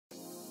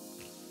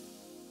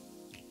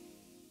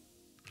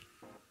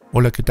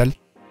Hola, ¿qué tal?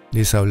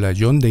 Les habla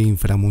John de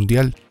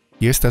Inframundial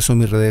y estas son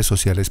mis redes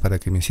sociales para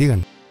que me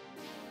sigan.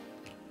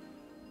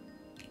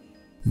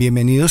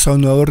 Bienvenidos a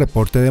un nuevo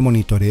reporte de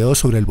monitoreo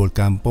sobre el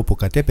volcán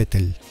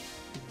Popocatépetl.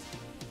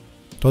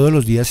 Todos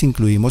los días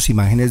incluimos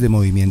imágenes de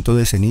movimiento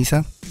de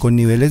ceniza con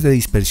niveles de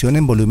dispersión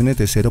en volúmenes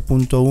de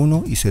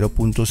 0.1 y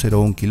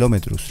 0.01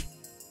 kilómetros.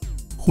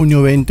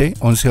 Junio 20,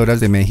 11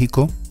 horas de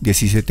México,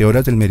 17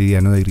 horas del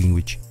meridiano de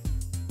Greenwich.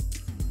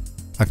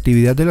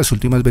 Actividad de las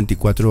últimas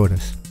 24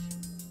 horas.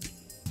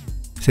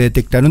 Se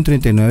detectaron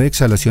 39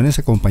 exhalaciones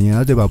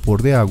acompañadas de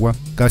vapor de agua,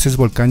 gases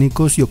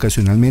volcánicos y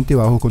ocasionalmente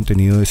bajo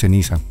contenido de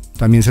ceniza.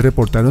 También se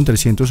reportaron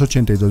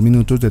 382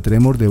 minutos de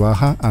tremor de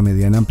baja a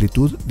mediana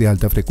amplitud de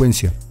alta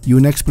frecuencia y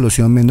una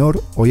explosión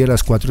menor hoy a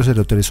las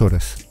 4:03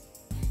 horas.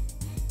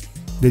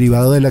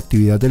 Derivado de la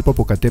actividad del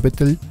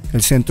Popocatépetl,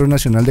 el Centro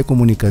Nacional de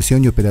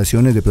Comunicación y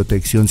Operaciones de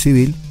Protección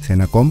Civil,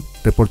 CENACOM,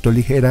 reportó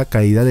ligera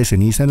caída de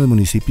ceniza en los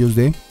municipios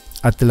de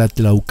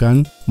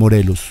Atlatlaucán,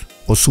 Morelos,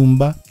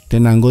 Ozumba,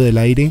 Tenango del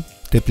Aire,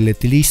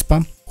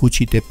 Tepletlispa,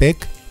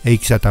 Juchitepec e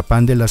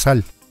Ixtapán de la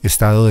Sal,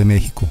 Estado de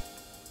México.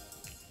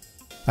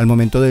 Al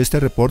momento de este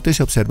reporte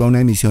se observa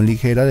una emisión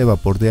ligera de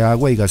vapor de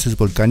agua y gases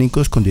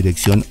volcánicos con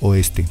dirección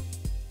oeste.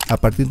 A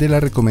partir de la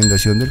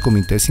recomendación del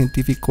Comité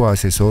Científico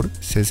Asesor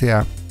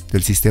 (CCA)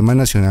 del Sistema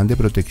Nacional de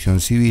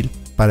Protección Civil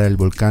para el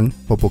volcán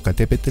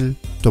Popocatépetl,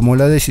 tomó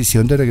la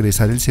decisión de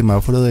regresar el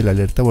semáforo de la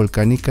alerta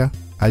volcánica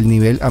al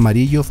nivel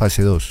amarillo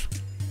fase 2.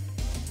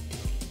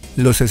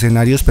 Los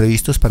escenarios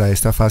previstos para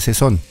esta fase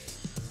son: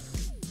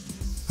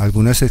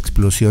 algunas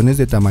explosiones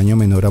de tamaño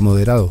menor a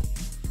moderado,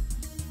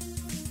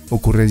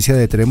 ocurrencia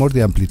de tremor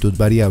de amplitud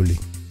variable,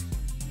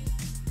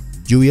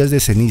 lluvias de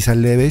ceniza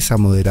leves a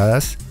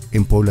moderadas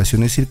en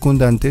poblaciones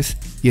circundantes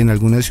y en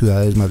algunas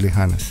ciudades más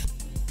lejanas,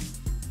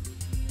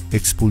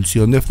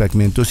 expulsión de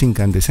fragmentos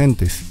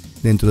incandescentes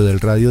dentro del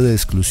radio de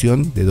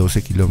exclusión de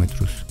 12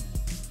 kilómetros.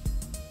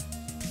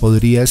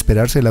 Podría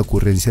esperarse la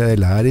ocurrencia de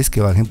lahares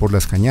que bajen por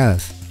las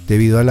cañadas,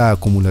 debido a la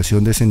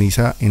acumulación de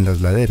ceniza en las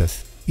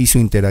laderas y su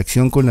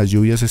interacción con las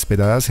lluvias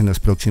esperadas en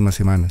las próximas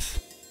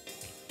semanas.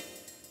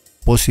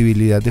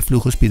 Posibilidad de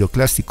flujos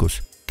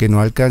piroclásticos que no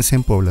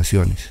alcancen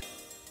poblaciones.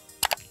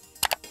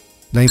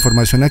 La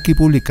información aquí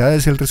publicada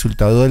es el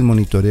resultado del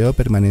monitoreo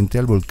permanente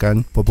al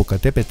volcán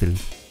Popocatépetl,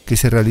 que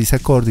se realiza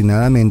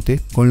coordinadamente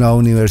con la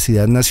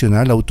Universidad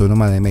Nacional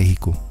Autónoma de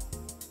México.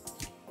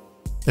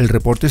 El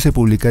reporte se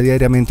publica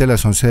diariamente a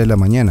las 11 de la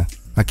mañana.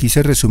 Aquí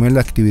se resume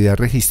la actividad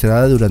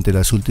registrada durante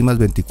las últimas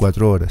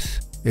 24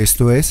 horas,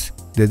 esto es,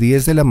 de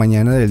 10 de la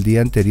mañana del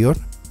día anterior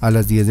a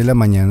las 10 de la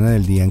mañana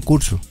del día en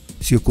curso.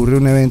 Si ocurre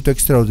un evento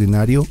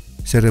extraordinario,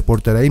 se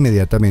reportará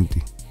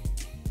inmediatamente.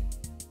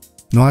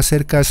 No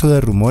hacer caso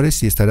de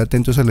rumores y estar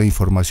atentos a la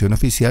información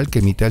oficial que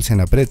emite el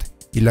CENAPRED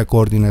y la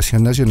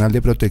Coordinación Nacional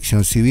de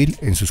Protección Civil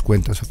en sus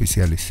cuentas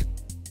oficiales.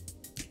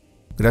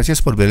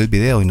 Gracias por ver el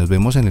video y nos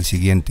vemos en el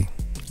siguiente.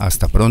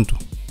 Hasta pronto.